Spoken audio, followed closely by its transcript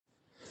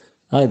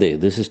Hi there,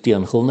 this is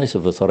Tian Gilnes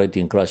of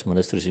Authority in Christ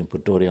Ministries in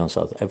Pretoria,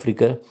 South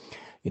Africa.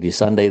 It is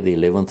Sunday, the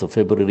 11th of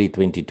February,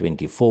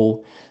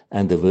 2024,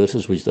 and the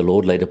verses which the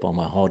Lord laid upon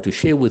my heart to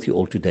share with you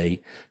all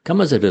today come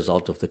as a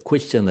result of the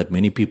question that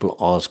many people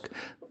ask,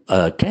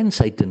 can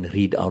Satan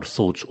read our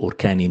thoughts or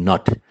can he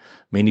not?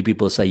 Many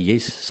people say,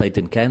 yes,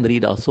 Satan can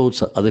read our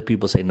thoughts. Other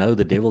people say, no,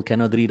 the devil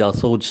cannot read our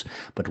thoughts.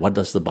 But what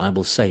does the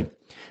Bible say?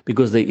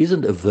 Because there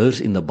isn't a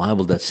verse in the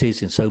Bible that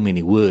says in so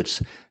many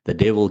words, the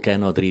devil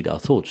cannot read our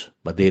thoughts.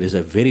 But there is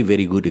a very,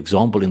 very good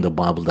example in the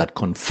Bible that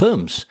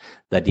confirms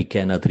that he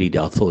cannot read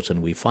our thoughts.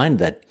 And we find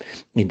that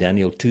in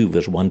Daniel 2,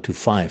 verse 1 to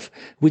 5,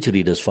 which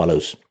read as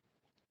follows.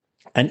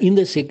 And in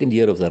the second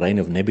year of the reign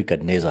of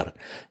Nebuchadnezzar,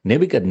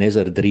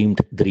 Nebuchadnezzar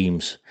dreamed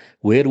dreams,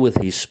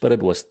 wherewith his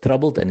spirit was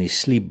troubled and his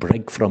sleep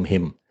brake from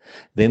him.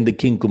 Then the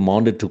king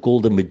commanded to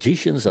call the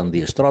magicians and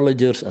the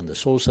astrologers and the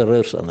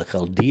sorcerers and the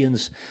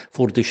Chaldeans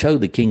for to show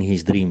the king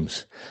his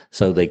dreams.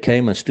 So they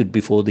came and stood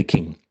before the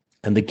king.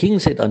 And the king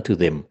said unto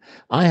them,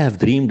 I have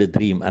dreamed a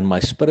dream, and my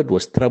spirit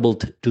was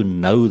troubled to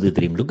know the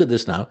dream. Look at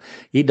this now.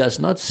 He does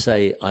not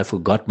say, I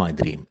forgot my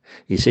dream.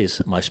 He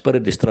says, my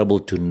spirit is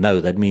troubled to know.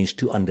 That means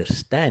to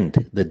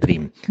understand the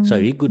dream. So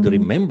he could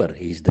remember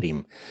his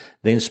dream.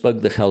 Then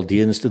spoke the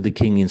Chaldeans to the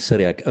king in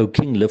Syriack, O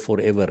king, live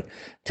forever.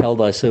 Tell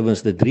thy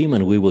servants the dream,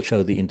 and we will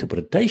show the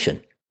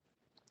interpretation.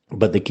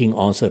 But the king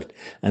answered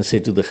and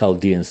said to the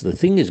Chaldeans, the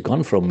thing is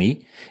gone from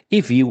me.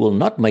 If ye will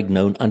not make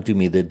known unto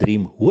me the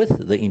dream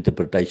with the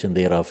interpretation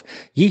thereof,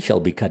 ye shall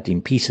be cut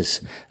in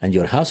pieces, and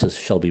your houses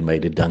shall be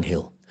made a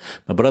dunghill.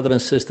 My brother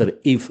and sister,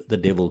 if the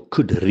devil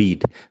could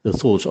read the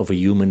thoughts of a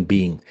human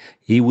being,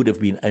 he would have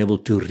been able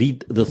to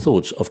read the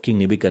thoughts of King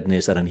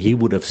Nebuchadnezzar, and he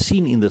would have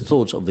seen in the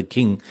thoughts of the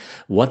king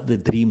what the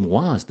dream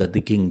was that the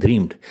king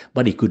dreamed.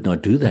 But he could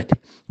not do that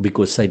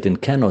because Satan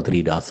cannot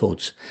read our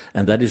thoughts.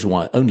 And that is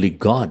why only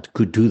God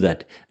could do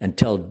that and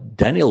tell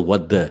Daniel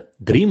what the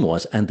dream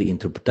was and the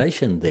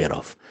interpretation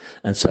thereof.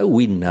 And so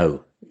we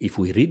know, if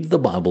we read the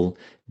Bible,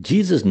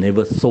 Jesus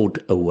never thought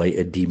away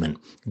a demon.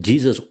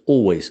 Jesus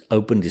always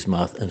opened his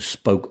mouth and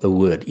spoke a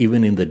word.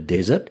 Even in the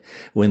desert,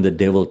 when the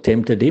devil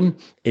tempted him,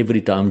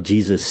 every time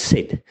Jesus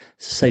said,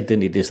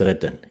 Satan, it is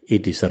written,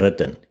 it is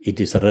written,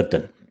 it is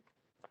written.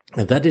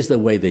 And that is the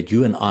way that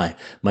you and I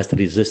must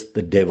resist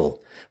the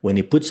devil. When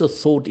he puts a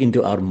thought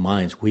into our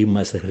minds, we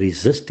must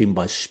resist him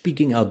by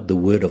speaking out the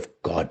word of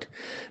God.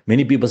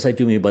 Many people say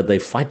to me, but they're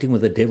fighting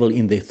with the devil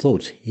in their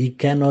thoughts. He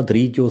cannot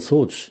read your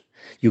thoughts.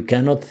 You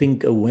cannot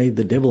think away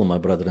the devil, my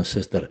brother and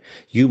sister.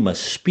 You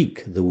must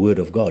speak the word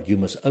of God. You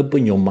must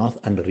open your mouth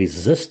and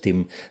resist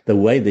him the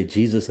way that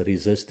Jesus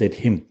resisted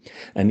him.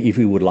 And if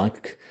you would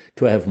like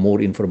to have more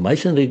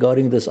information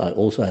regarding this, I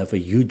also have a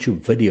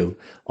YouTube video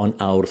on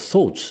our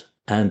thoughts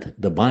and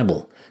the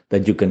Bible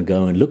that you can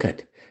go and look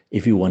at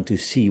if you want to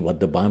see what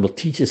the Bible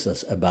teaches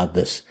us about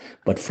this.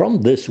 But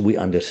from this, we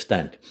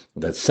understand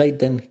that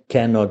Satan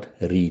cannot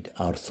read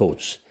our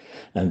thoughts.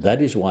 And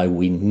that is why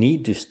we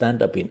need to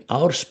stand up in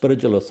our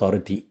spiritual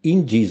authority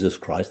in Jesus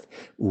Christ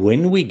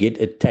when we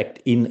get attacked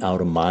in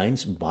our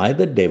minds by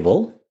the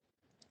devil,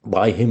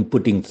 by him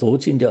putting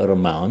thoughts into our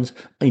minds,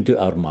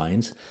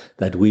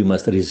 that we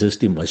must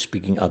resist him by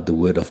speaking out the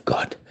word of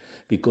God.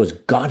 Because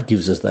God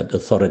gives us that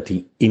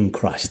authority in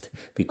Christ.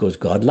 Because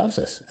God loves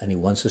us and he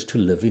wants us to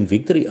live in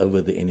victory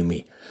over the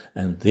enemy.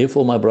 And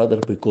therefore, my brother,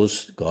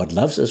 because God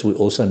loves us, we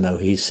also know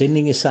he's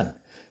sending his son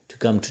to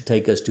come to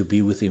take us to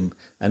be with him,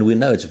 and we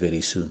know it's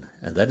very soon.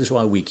 And that is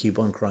why we keep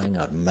on crying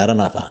out,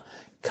 Maranatha,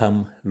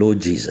 come Lord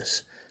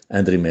Jesus.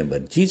 And remember,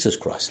 Jesus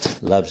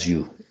Christ loves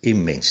you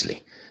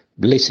immensely.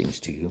 Blessings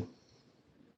to you.